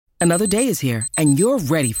Another day is here, and you're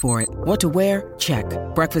ready for it. What to wear? Check.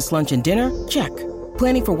 Breakfast, lunch, and dinner? Check.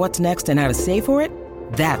 Planning for what's next and how to save for it?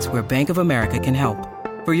 That's where Bank of America can help.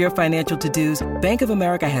 For your financial to-dos, Bank of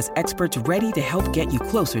America has experts ready to help get you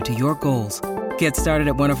closer to your goals. Get started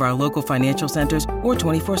at one of our local financial centers or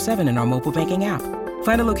 24/7 in our mobile banking app.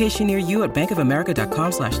 Find a location near you at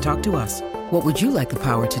bankofamerica.com/talktous. What would you like the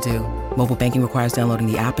power to do? Mobile banking requires downloading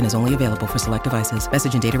the app and is only available for select devices.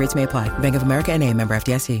 Message and data rates may apply. Bank of America N.A., member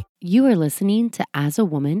FDIC. You are listening to As a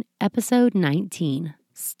Woman, episode 19,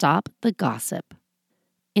 Stop the Gossip.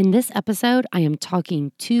 In this episode, I am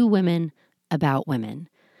talking to women about women.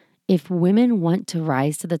 If women want to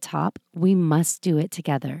rise to the top, we must do it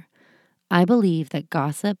together. I believe that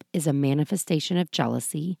gossip is a manifestation of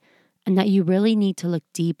jealousy and that you really need to look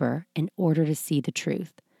deeper in order to see the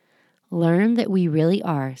truth. Learn that we really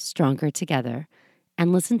are stronger together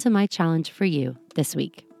and listen to my challenge for you this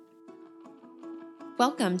week.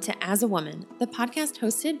 Welcome to As a Woman, the podcast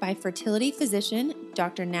hosted by fertility physician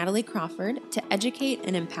Dr. Natalie Crawford to educate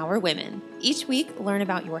and empower women. Each week, learn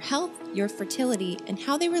about your health, your fertility, and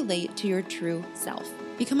how they relate to your true self.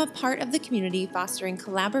 Become a part of the community fostering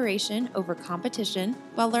collaboration over competition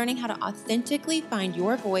while learning how to authentically find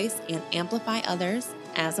your voice and amplify others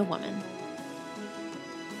as a woman.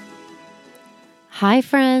 Hi,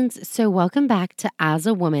 friends. So welcome back to As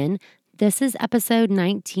a Woman. This is episode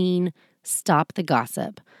 19, Stop the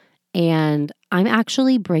Gossip. And I'm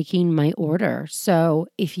actually breaking my order. So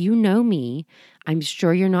if you know me, I'm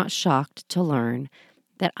sure you're not shocked to learn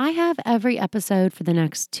that I have every episode for the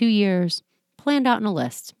next 2 years planned out in a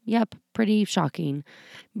list. Yep, pretty shocking.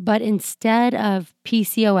 But instead of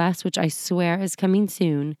PCOS, which I swear is coming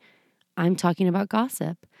soon, I'm talking about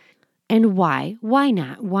gossip. And why? Why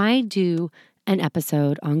not? Why do an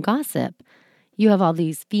episode on gossip? You have all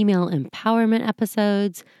these female empowerment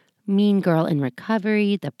episodes, Mean Girl in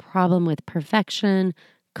Recovery, The Problem with Perfection,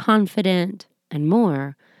 Confident, and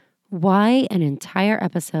more. Why an entire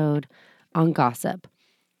episode on gossip?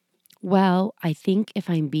 Well, I think if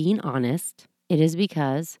I'm being honest, it is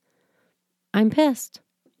because I'm pissed.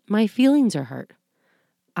 My feelings are hurt.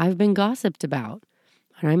 I've been gossiped about.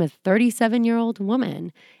 And I'm a 37-year-old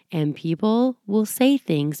woman, and people will say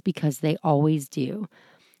things because they always do.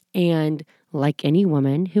 And like any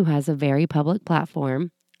woman who has a very public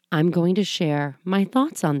platform, I'm going to share my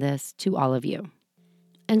thoughts on this to all of you.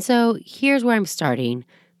 And so here's where I'm starting.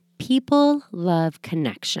 People love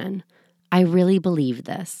connection. I really believe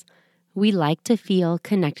this. We like to feel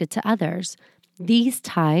connected to others. These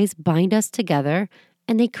ties bind us together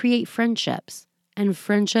and they create friendships. And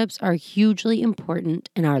friendships are hugely important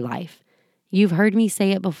in our life. You've heard me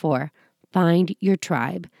say it before, find your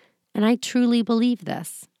tribe. And I truly believe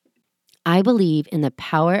this. I believe in the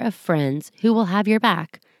power of friends who will have your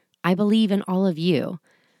back. I believe in all of you.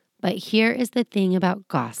 But here is the thing about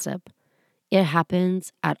gossip. It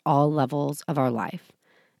happens at all levels of our life.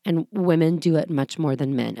 And women do it much more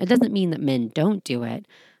than men. It doesn't mean that men don't do it,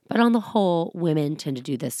 but on the whole, women tend to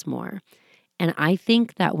do this more. And I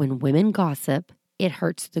think that when women gossip, it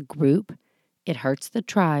hurts the group, it hurts the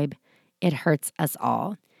tribe, it hurts us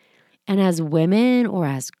all. And as women or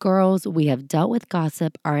as girls, we have dealt with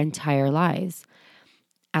gossip our entire lives.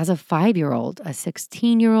 As a 5-year-old, a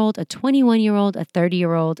 16-year-old, a 21-year-old, a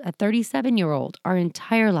 30-year-old, a 37-year-old, our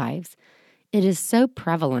entire lives, it is so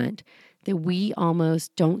prevalent that we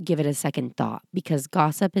almost don't give it a second thought because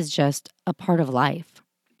gossip is just a part of life.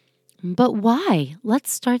 But why?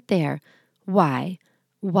 Let's start there. Why?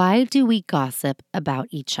 Why do we gossip about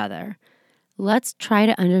each other? Let's try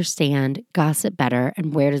to understand gossip better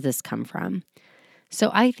and where does this come from?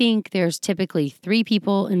 So I think there's typically 3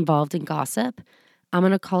 people involved in gossip. I'm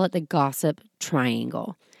going to call it the gossip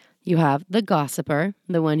triangle. You have the gossiper,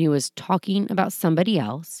 the one who is talking about somebody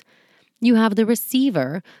else. You have the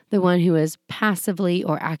receiver, the one who is passively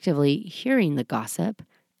or actively hearing the gossip.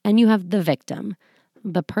 And you have the victim,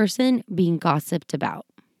 the person being gossiped about.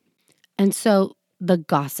 And so the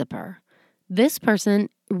gossiper, this person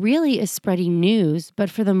really is spreading news,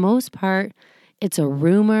 but for the most part, it's a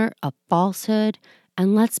rumor, a falsehood,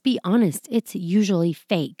 and let's be honest, it's usually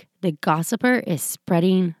fake. The gossiper is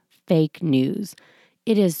spreading fake news.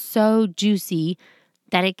 It is so juicy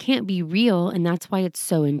that it can't be real, and that's why it's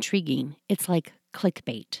so intriguing. It's like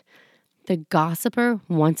clickbait. The gossiper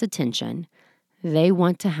wants attention. They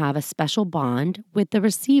want to have a special bond with the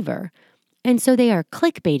receiver, and so they are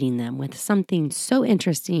clickbaiting them with something so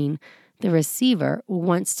interesting, the receiver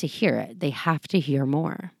wants to hear it. They have to hear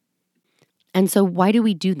more. And so why do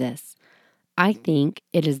we do this? I think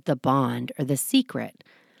it is the bond or the secret.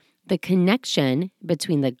 The connection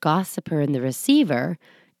between the gossiper and the receiver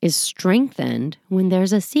is strengthened when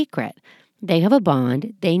there's a secret. They have a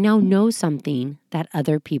bond. They now know something that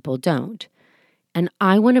other people don't. And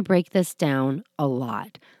I want to break this down a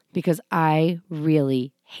lot because I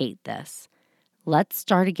really hate this. Let's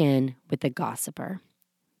start again with the gossiper.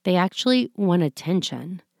 They actually want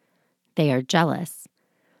attention. They are jealous.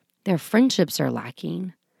 Their friendships are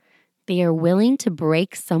lacking. They are willing to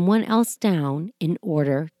break someone else down in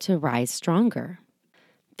order to rise stronger.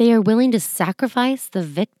 They are willing to sacrifice the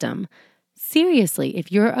victim. Seriously,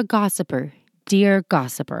 if you're a gossiper, dear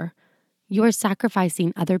gossiper, you are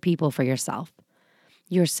sacrificing other people for yourself.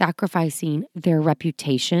 You're sacrificing their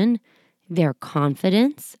reputation, their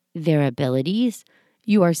confidence, their abilities.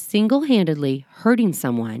 You are single-handedly hurting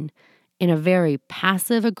someone in a very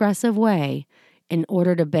passive-aggressive way in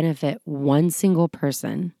order to benefit one single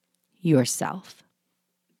person, yourself.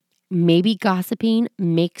 Maybe gossiping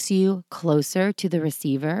makes you closer to the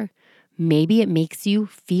receiver. Maybe it makes you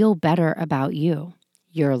feel better about you,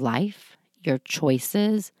 your life, your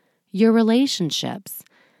choices, your relationships.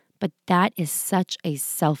 But that is such a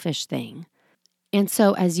selfish thing. And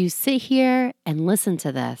so as you sit here and listen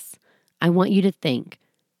to this, I want you to think,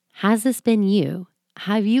 has this been you?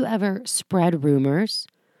 Have you ever spread rumors?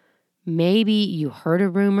 Maybe you heard a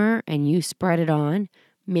rumor and you spread it on.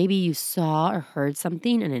 Maybe you saw or heard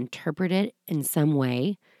something and interpreted it in some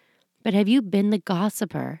way. But have you been the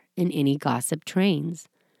gossiper in any gossip trains?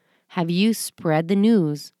 Have you spread the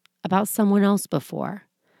news about someone else before?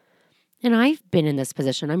 And I've been in this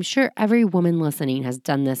position. I'm sure every woman listening has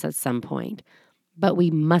done this at some point, but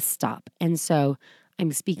we must stop. And so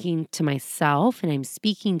I'm speaking to myself and I'm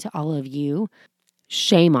speaking to all of you.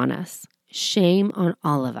 Shame on us. Shame on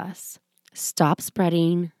all of us. Stop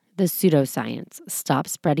spreading the pseudoscience. Stop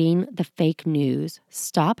spreading the fake news.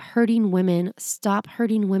 Stop hurting women. Stop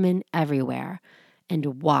hurting women everywhere.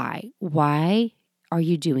 And why? Why are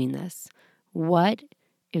you doing this? What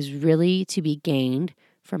is really to be gained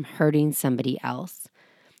from hurting somebody else?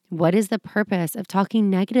 What is the purpose of talking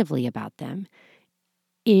negatively about them?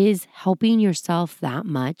 Is helping yourself that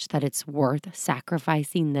much that it's worth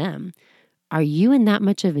sacrificing them? Are you in that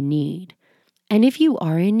much of a need? And if you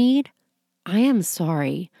are in need, I am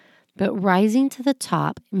sorry, but rising to the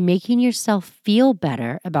top, making yourself feel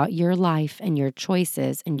better about your life and your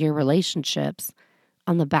choices and your relationships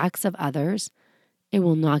on the backs of others, it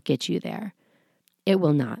will not get you there. It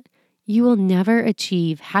will not. You will never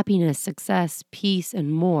achieve happiness, success, peace,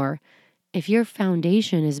 and more if your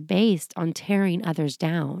foundation is based on tearing others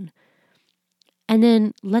down. And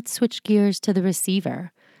then let's switch gears to the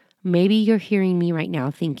receiver. Maybe you're hearing me right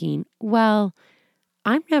now thinking, well,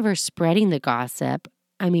 I'm never spreading the gossip.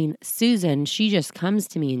 I mean, Susan, she just comes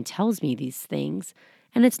to me and tells me these things,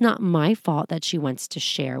 and it's not my fault that she wants to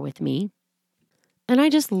share with me. And I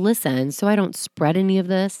just listen so I don't spread any of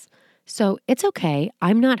this. So it's okay.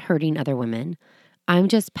 I'm not hurting other women. I'm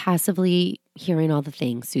just passively hearing all the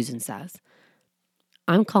things Susan says.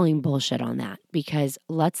 I'm calling bullshit on that because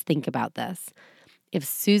let's think about this. If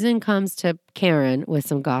Susan comes to Karen with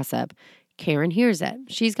some gossip, Karen hears it.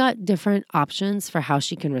 She's got different options for how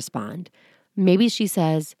she can respond. Maybe she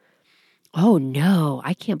says, "Oh no,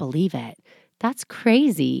 I can't believe it. That's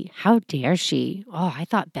crazy. How dare she? Oh, I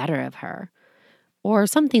thought better of her." Or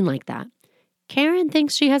something like that. Karen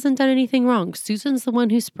thinks she hasn't done anything wrong. Susan's the one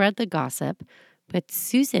who spread the gossip, but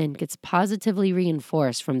Susan gets positively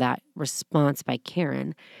reinforced from that response by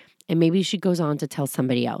Karen. And maybe she goes on to tell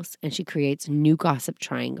somebody else and she creates new gossip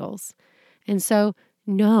triangles. And so,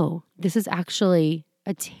 no, this is actually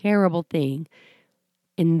a terrible thing.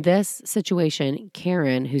 In this situation,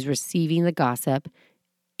 Karen, who's receiving the gossip,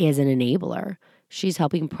 is an enabler. She's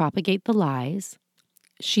helping propagate the lies.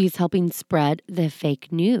 She's helping spread the fake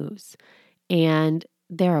news. And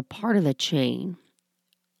they're a part of the chain.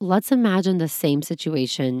 Let's imagine the same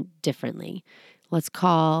situation differently. Let's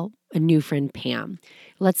call a new friend Pam.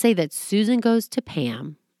 Let's say that Susan goes to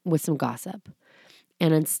Pam with some gossip.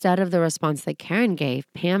 And instead of the response that Karen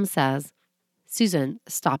gave, Pam says, "Susan,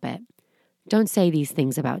 stop it. Don't say these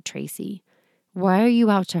things about Tracy. Why are you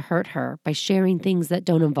out to hurt her by sharing things that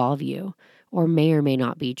don't involve you or may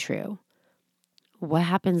not be true?" What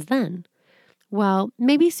happens then? Well,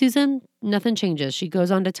 maybe Susan, nothing changes. She goes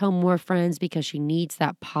on to tell more friends because she needs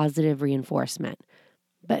that positive reinforcement.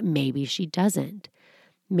 But maybe she doesn't.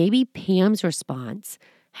 Maybe Pam's response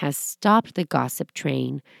has stopped the gossip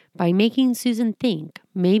train by making Susan think.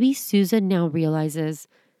 Maybe Susan now realizes,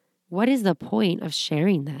 what is the point of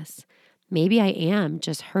sharing this? Maybe I am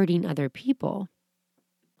just hurting other people.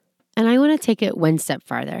 And I want to take it one step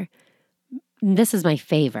farther. This is my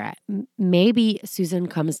favorite. Maybe Susan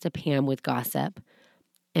comes to Pam with gossip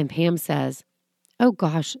and Pam says, Oh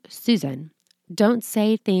gosh, Susan, don't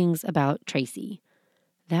say things about Tracy.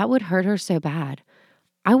 That would hurt her so bad.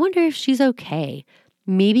 I wonder if she's okay.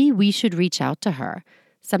 Maybe we should reach out to her.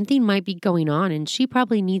 Something might be going on and she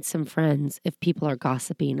probably needs some friends if people are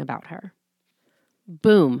gossiping about her.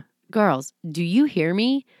 Boom. Girls, do you hear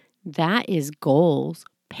me? That is goals.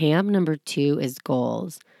 Pam number 2 is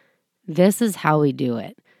goals. This is how we do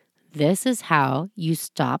it. This is how you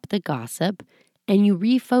stop the gossip and you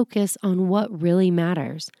refocus on what really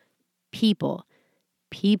matters. People.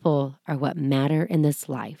 People are what matter in this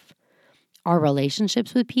life. Our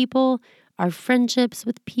relationships with people, our friendships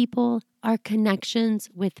with people, our connections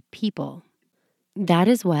with people. That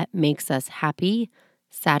is what makes us happy,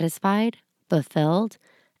 satisfied, fulfilled,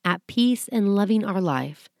 at peace, and loving our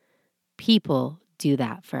life. People do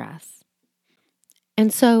that for us.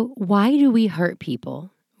 And so, why do we hurt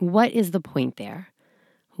people? What is the point there?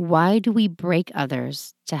 Why do we break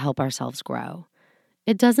others to help ourselves grow?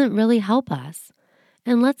 It doesn't really help us.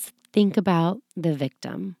 And let's think about the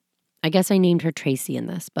victim. I guess I named her Tracy in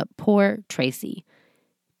this, but poor Tracy.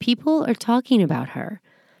 People are talking about her.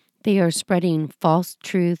 They are spreading false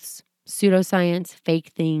truths, pseudoscience,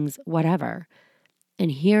 fake things, whatever. And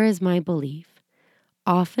here is my belief.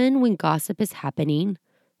 Often when gossip is happening,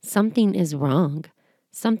 something is wrong.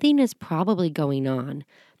 Something is probably going on.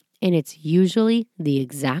 And it's usually the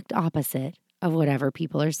exact opposite of whatever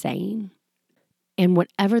people are saying. And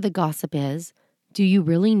whatever the gossip is, do you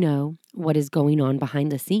really know what is going on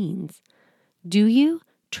behind the scenes? Do you?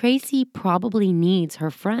 Tracy probably needs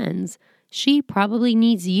her friends. She probably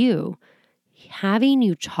needs you. Having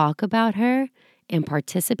you talk about her and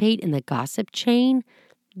participate in the gossip chain,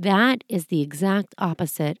 that is the exact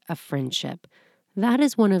opposite of friendship. That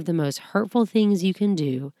is one of the most hurtful things you can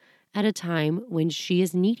do at a time when she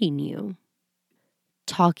is needing you.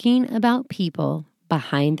 Talking about people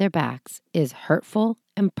behind their backs is hurtful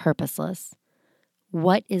and purposeless.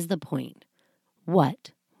 What is the point?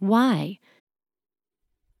 What? Why?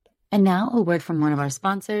 And now a word from one of our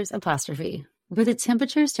sponsors, Apostrophe. With the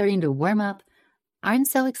temperature starting to warm up, I'm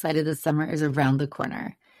so excited the summer is around the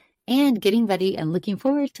corner and getting ready and looking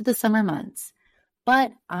forward to the summer months.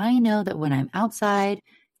 But I know that when I'm outside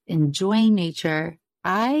enjoying nature,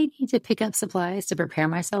 I need to pick up supplies to prepare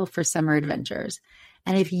myself for summer adventures.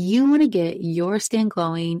 And if you want to get your skin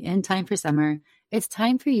glowing in time for summer, it's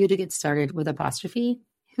time for you to get started with Apostrophe,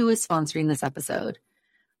 who is sponsoring this episode.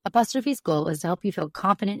 Apostrophe's goal is to help you feel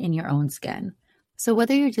confident in your own skin. So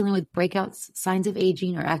whether you're dealing with breakouts, signs of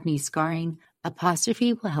aging, or acne scarring,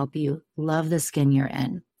 Apostrophe will help you love the skin you're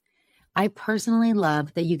in. I personally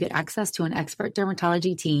love that you get access to an expert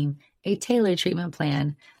dermatology team, a tailored treatment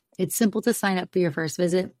plan. It's simple to sign up for your first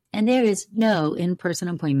visit, and there is no in-person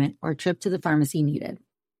appointment or trip to the pharmacy needed.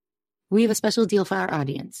 We have a special deal for our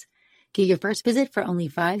audience. Get your first visit for only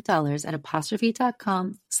 $5 at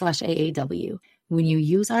apostrophe.com/AAW when you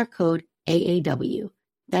use our code AAW.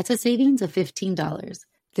 That's a savings of $15.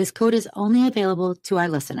 This code is only available to our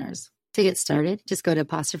listeners. To get started, just go to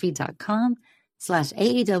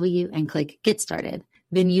apostrophe.com/AAW and click Get Started.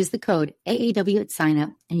 Then use the code AAW at sign up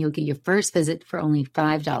and you'll get your first visit for only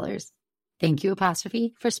 $5. Thank you,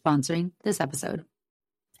 Apostrophe, for sponsoring this episode.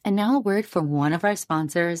 And now a word from one of our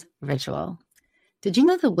sponsors, Ritual. Did you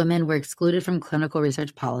know that women were excluded from clinical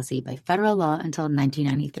research policy by federal law until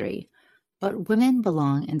 1993? But women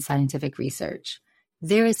belong in scientific research.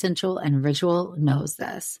 They're essential and Ritual knows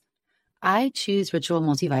this. I choose Ritual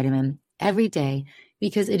multivitamin every day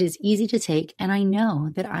because it is easy to take and I know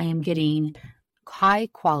that I am getting high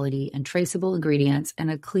quality and traceable ingredients in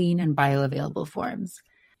a clean and bioavailable forms.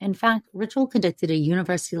 In fact, Ritual conducted a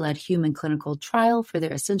university-led human clinical trial for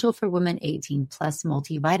their Essential for Women 18 Plus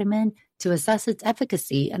multivitamin to assess its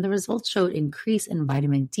efficacy, and the results showed increase in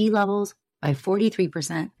vitamin D levels by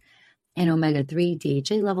 43% and omega-3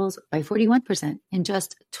 DHA levels by 41% in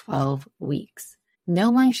just 12 weeks.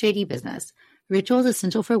 No my shady business. Ritual's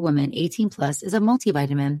Essential for Women 18 Plus is a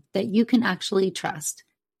multivitamin that you can actually trust.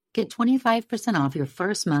 Get 25% off your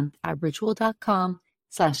first month at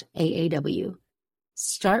ritual.com/AAW.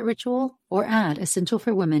 Start Ritual or add Essential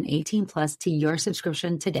for Women 18 Plus to your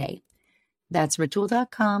subscription today. That's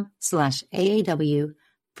ritual.com/AAW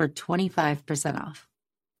for 25% off.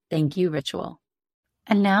 Thank you, Ritual.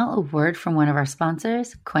 And now a word from one of our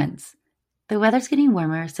sponsors, Quince. The weather's getting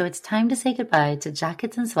warmer, so it's time to say goodbye to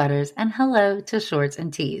jackets and sweaters and hello to shorts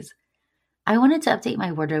and tees. I wanted to update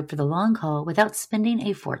my wardrobe for the long haul without spending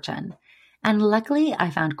a fortune, and luckily I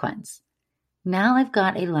found Quince. Now I've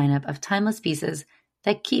got a lineup of timeless pieces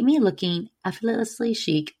that keep me looking effortlessly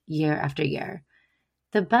chic year after year.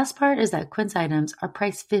 The best part is that Quince items are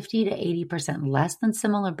priced 50 to 80% less than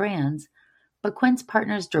similar brands, But Quince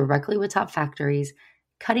partners directly with top factories,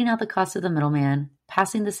 cutting out the cost of the middleman,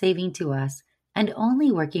 passing the saving to us, and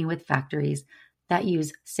only working with factories that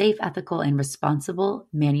use safe, ethical, and responsible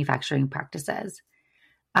manufacturing practices.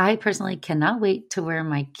 I personally cannot wait to wear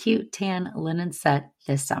my cute tan linen set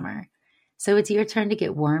this summer. So it's your turn to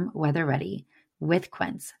get warm weather ready with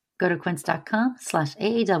Quince. Go to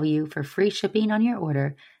quince.com/AAW for free shipping on your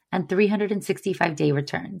order and 365-day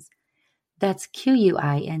returns. That's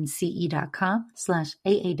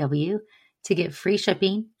QUINCE.com/AAW to get free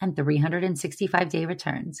shipping and 365-day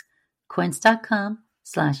returns.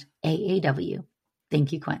 Quince.com/AAW.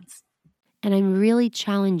 Thank you, Quince. And I'm really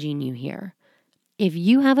challenging you here. If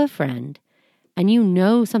you have a friend and you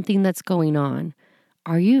know something that's going on,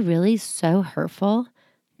 are you really so hurtful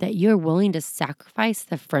that you're willing to sacrifice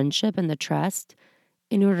the friendship and the trust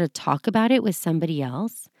in order to talk about it with somebody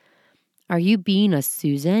else? Are you being a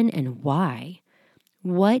Susan, and why?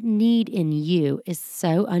 What need in you is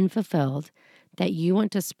so unfulfilled that you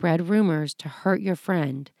want to spread rumors to hurt your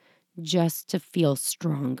friend just to feel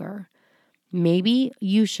stronger? Maybe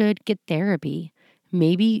you should get therapy.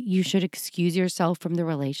 Maybe you should excuse yourself from the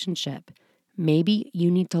relationship. Maybe you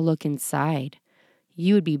need to look inside.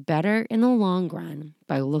 You would be better in the long run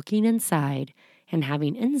by looking inside and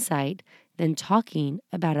having insight than talking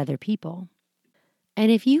about other people. And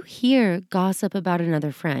if you hear gossip about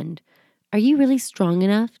another friend, are you really strong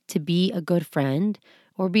enough to be a good friend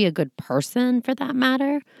or be a good person for that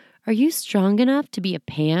matter? Are you strong enough to be a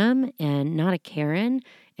Pam and not a Karen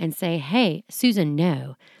and say, hey, Susan,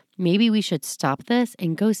 no, maybe we should stop this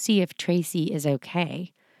and go see if Tracy is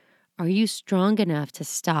okay? Are you strong enough to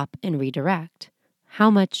stop and redirect? How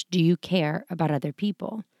much do you care about other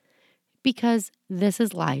people? Because this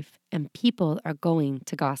is life and people are going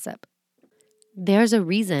to gossip. There's a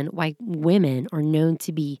reason why women are known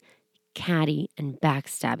to be catty and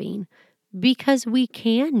backstabbing, because we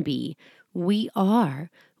can be. We are.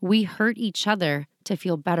 We hurt each other to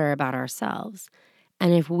feel better about ourselves.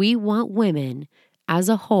 And if we want women as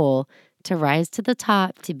a whole to rise to the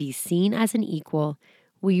top, to be seen as an equal,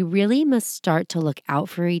 we really must start to look out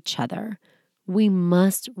for each other. We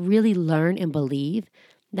must really learn and believe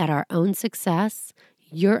that our own success,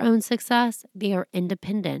 your own success, they are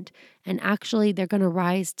independent, and actually they're going to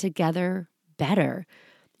rise together better.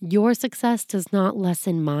 Your success does not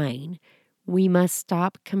lessen mine. We must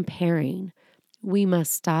stop comparing. We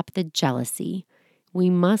must stop the jealousy. We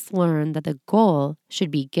must learn that the goal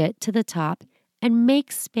should be get to the top and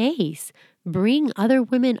make space. Bring other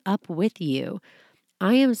women up with you.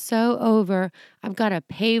 I am so over, I've got to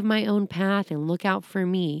pave my own path and look out for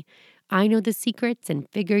me. I know the secrets and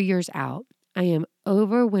figure yours out. I am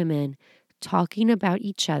over women talking about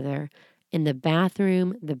each other in the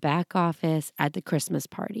bathroom, the back office, at the Christmas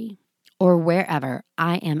party, or wherever.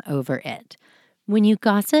 I am over it. When you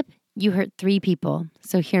gossip, you hurt 3 people,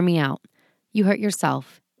 so hear me out. You hurt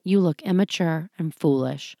yourself. You look immature and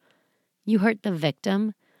foolish. You hurt the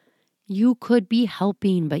victim. You could be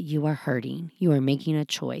helping, but you are hurting. You are making a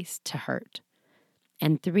choice to hurt.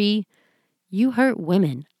 And 3, you hurt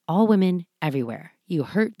women, all women everywhere. You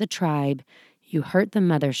hurt the tribe. You hurt the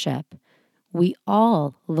mothership. We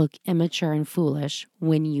all look immature and foolish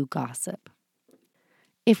when you gossip.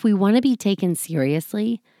 If we want to be taken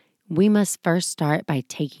seriously, we must first start by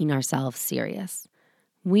taking ourselves serious.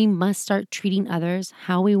 We must start treating others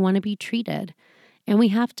how we want to be treated. And we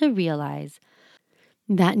have to realize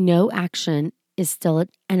that no action is still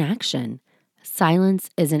an action. Silence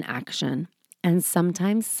is an action. And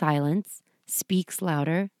sometimes silence speaks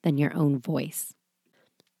louder than your own voice.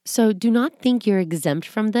 So do not think you're exempt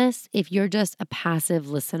from this if you're just a passive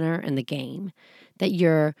listener in the game, that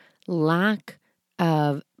your lack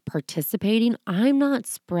of participating, I'm not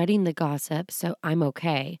spreading the gossip, so I'm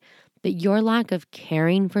okay. But your lack of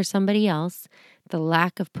caring for somebody else, the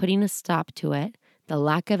lack of putting a stop to it, the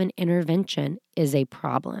lack of an intervention is a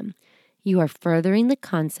problem. You are furthering the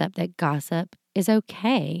concept that gossip is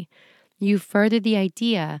okay. You further the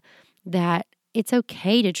idea that it's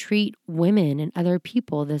okay to treat women and other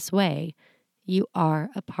people this way. You are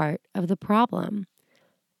a part of the problem.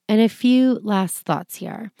 And a few last thoughts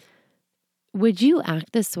here. Would you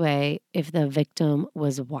act this way if the victim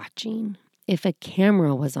was watching? If a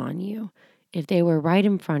camera was on you? If they were right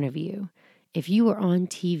in front of you? If you were on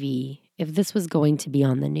TV? If this was going to be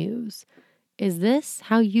on the news? Is this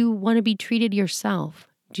how you want to be treated yourself?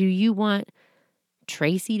 Do you want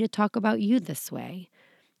Tracy to talk about you this way?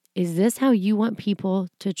 Is this how you want people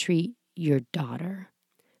to treat your daughter?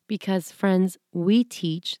 Because, friends, we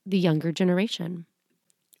teach the younger generation.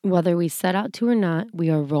 Whether we set out to or not, we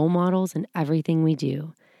are role models in everything we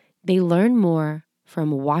do. They learn more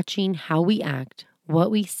from watching how we act, what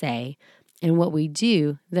we say, and what we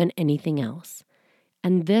do than anything else.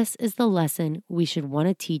 And this is the lesson we should want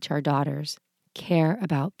to teach our daughters. Care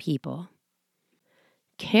about people.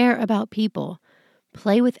 Care about people.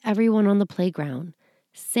 Play with everyone on the playground.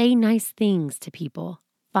 Say nice things to people.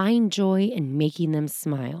 Find joy in making them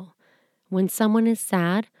smile. When someone is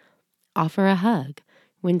sad, offer a hug.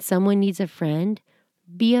 When someone needs a friend,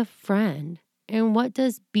 be a friend. And what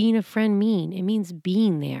does being a friend mean? It means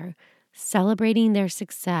being there, celebrating their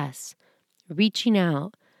success, reaching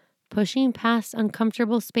out, pushing past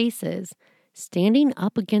uncomfortable spaces, standing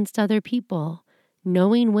up against other people,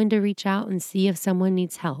 knowing when to reach out and see if someone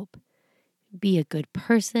needs help. Be a good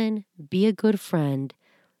person, be a good friend,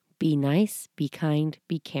 be nice, be kind,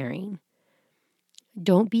 be caring.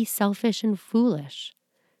 Don't be selfish and foolish.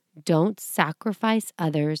 Don't sacrifice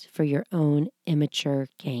others for your own immature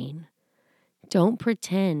gain. Don't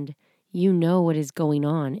pretend you know what is going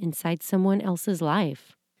on inside someone else's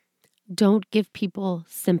life. Don't give people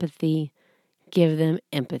sympathy, give them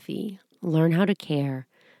empathy. Learn how to care.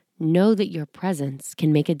 Know that your presence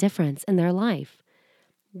can make a difference in their life.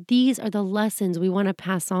 These are the lessons we want to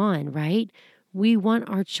pass on, right? We want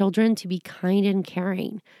our children to be kind and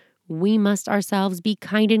caring. We must ourselves be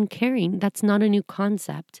kind and caring. That's not a new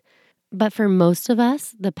concept. But for most of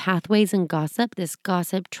us, the pathways in gossip, this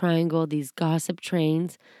gossip triangle, these gossip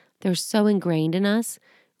trains, they're so ingrained in us,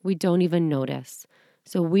 we don't even notice.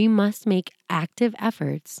 So we must make active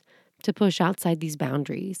efforts to push outside these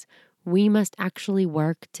boundaries. We must actually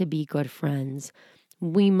work to be good friends.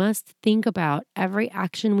 We must think about every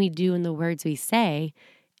action we do and the words we say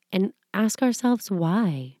and ask ourselves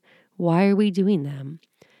why. Why are we doing them?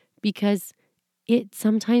 Because it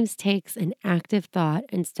sometimes takes an active thought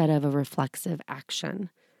instead of a reflexive action.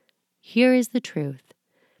 Here is the truth.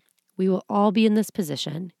 We will all be in this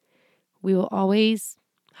position. We will always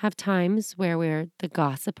have times where we're the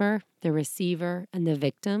gossiper, the receiver, and the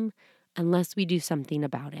victim, unless we do something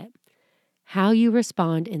about it. How you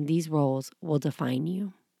respond in these roles will define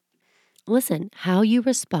you. Listen, how you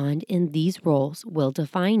respond in these roles will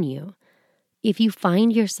define you. If you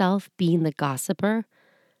find yourself being the gossiper,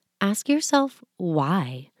 ask yourself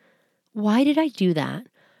why. Why did I do that?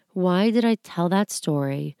 Why did I tell that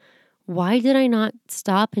story? Why did I not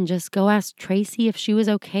stop and just go ask Tracy if she was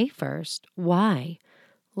okay first? Why?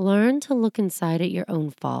 Learn to look inside at your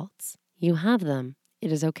own faults. You have them.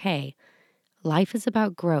 It is okay. Life is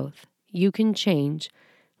about growth. You can change.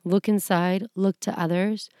 Look inside, look to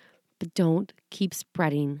others, but don't keep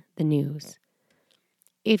spreading the news.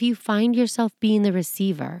 If you find yourself being the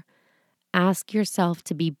receiver, ask yourself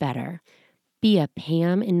to be better. Be a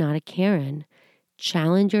Pam and not a Karen.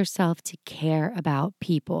 Challenge yourself to care about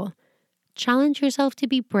people. Challenge yourself to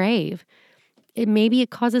be brave. Maybe it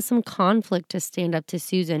causes some conflict to stand up to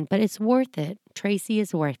Susan, but it's worth it. Tracy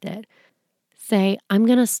is worth it. Say, I'm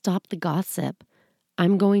going to stop the gossip.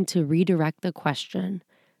 I'm going to redirect the question.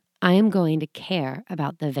 I am going to care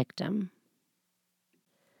about the victim.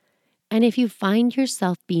 And if you find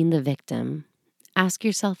yourself being the victim, ask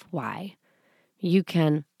yourself why. You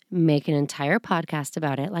can make an entire podcast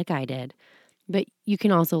about it like I did, but you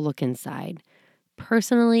can also look inside.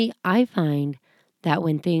 Personally, I find that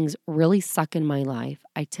when things really suck in my life,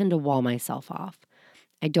 I tend to wall myself off.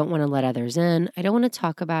 I don't want to let others in. I don't want to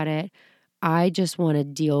talk about it. I just want to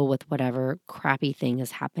deal with whatever crappy thing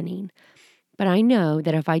is happening. But I know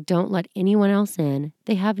that if I don't let anyone else in,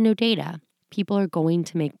 they have no data. People are going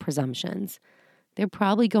to make presumptions. They're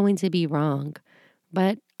probably going to be wrong.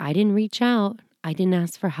 But I didn't reach out. I didn't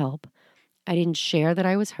ask for help. I didn't share that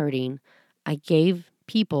I was hurting. I gave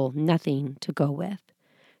people nothing to go with.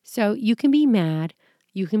 So you can be mad,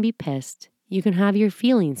 you can be pissed, you can have your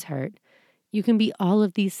feelings hurt, you can be all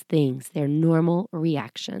of these things. They're normal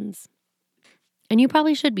reactions. And you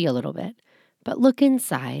probably should be a little bit, but look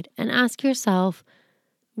inside and ask yourself,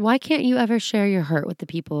 why can't you ever share your hurt with the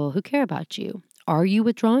people who care about you? Are you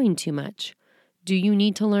withdrawing too much? Do you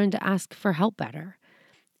need to learn to ask for help better?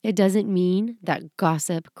 It doesn't mean that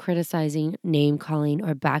gossip, criticizing, name-calling,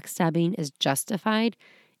 or backstabbing is justified.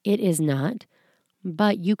 It is not.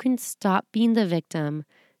 But you can stop being the victim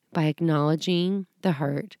by acknowledging the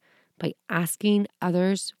hurt, by asking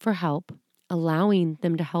others for help, allowing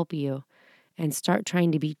them to help you, and start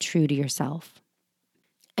trying to be true to yourself.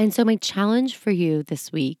 And so my challenge for you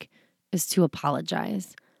this week is to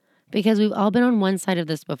apologize, because we've all been on one side of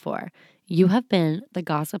this before. You have been the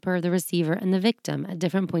gossiper, the receiver, and the victim at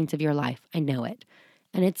different points of your life. I know it.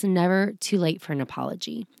 And it's never too late for an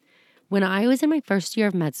apology. When I was in my first year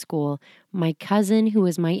of med school, my cousin who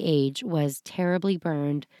was my age was terribly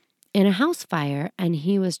burned in a house fire, and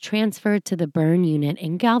he was transferred to the burn unit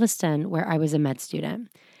in Galveston, where I was a med student.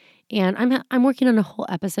 And I'm working on a whole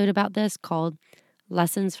episode about this called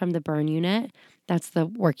Lessons from the Burn Unit. That's the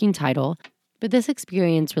working title. But this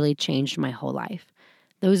experience really changed my whole life.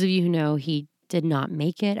 Those of you who know, he did not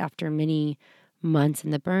make it after many months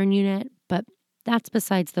in the burn unit, but that's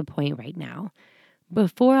besides the point right now.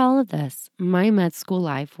 Before all of this, my med school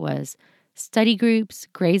life was study groups,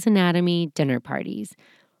 Grey's Anatomy, dinner parties.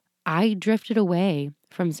 I drifted away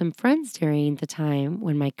from some friends during the time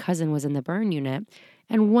when my cousin was in the burn unit,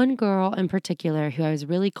 and one girl in particular who I was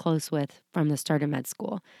really close with from the start of med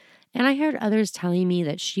school. And I heard others telling me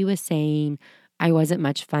that she was saying I wasn't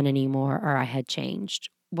much fun anymore or I had changed.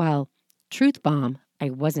 Well, truth bomb, I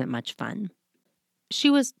wasn't much fun. She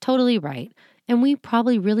was totally right, and we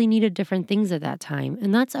probably really needed different things at that time,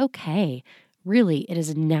 and that's okay. Really, it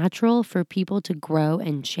is natural for people to grow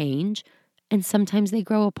and change, and sometimes they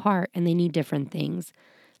grow apart and they need different things.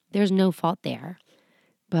 There's no fault there.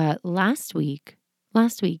 But last week,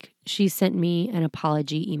 she sent me an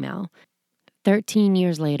apology email. 13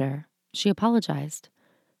 years later, she apologized.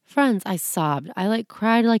 Friends, I sobbed. I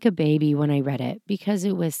cried like a baby when I read it because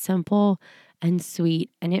it was simple and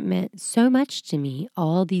sweet, and it meant so much to me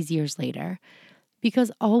all these years later.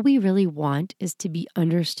 Because all we really want is to be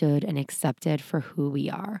understood and accepted for who we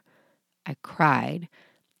are. I cried.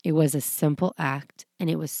 It was a simple act, and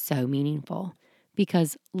it was so meaningful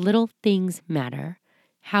because little things matter.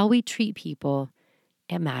 How we treat people,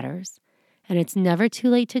 it matters. And it's never too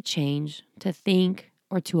late to change, to think,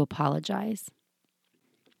 or to apologize.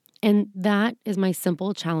 And that is my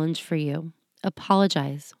simple challenge for you.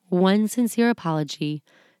 Apologize. One sincere apology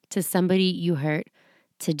to somebody you hurt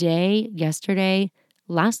today, yesterday,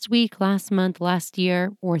 last week, last month, last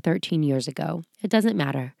year, or 13 years ago. It doesn't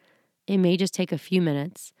matter. It may just take a few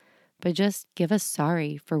minutes, but just give us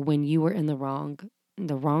sorry for when you were in the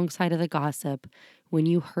wrong side of the gossip, when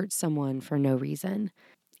you hurt someone for no reason.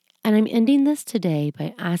 And I'm ending this today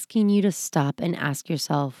by asking you to stop and ask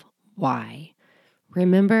yourself, why?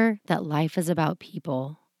 Remember that life is about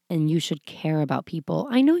people, and you should care about people.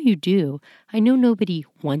 I know you do. I know nobody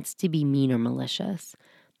wants to be mean or malicious.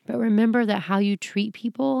 But remember that how you treat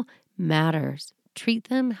people matters. Treat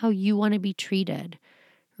them how you want to be treated.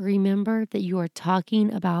 Remember that you are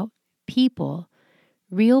talking about people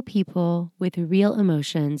with real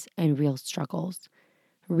emotions and real struggles.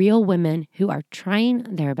 Real women who are trying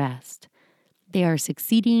their best. They are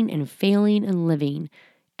succeeding and failing and living,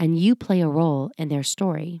 and you play a role in their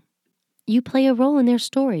story. You play a role in their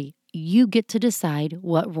story. You get to decide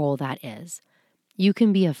what role that is. You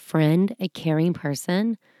can be a friend, a caring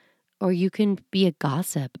person, or you can be a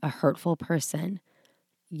gossip, a hurtful person.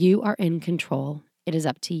 You are in control. It is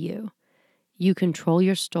up to you. You control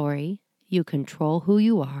your story. You control who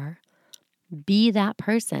you are. Be that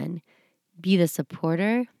person. Be the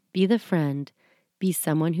supporter. Be the friend. Be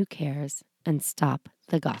someone who cares, and stop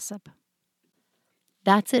the gossip.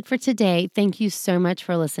 That's it for today. Thank you so much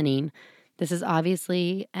for listening. This is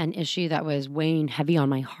obviously an issue that was weighing heavy on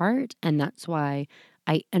my heart, and that's why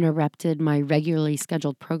I interrupted my regularly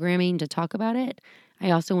scheduled programming to talk about it. I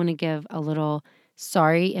also want to give a little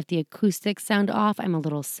sorry if the acoustics sound off. I'm a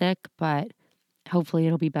little sick, but hopefully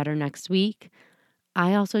it'll be better next week.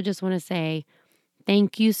 I also just want to say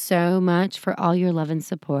thank you so much for all your love and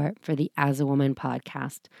support for the As a Woman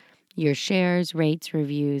podcast. Your shares, rates,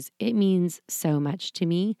 reviews, it means so much to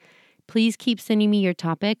me. Please keep sending me your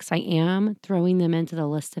topics. I am throwing them into the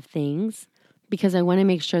list of things because I want to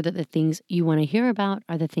make sure that the things you want to hear about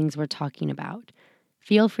are the things we're talking about.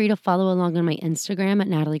 Feel free to follow along on my Instagram at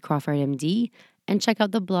Natalie Crawford MD and check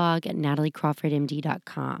out the blog at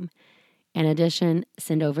nataliecrawfordmd.com. In addition,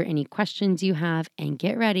 send over any questions you have and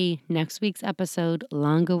get ready. Next week's episode,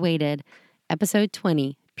 long awaited, episode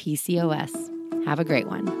 20, PCOS. Have a great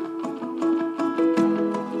one.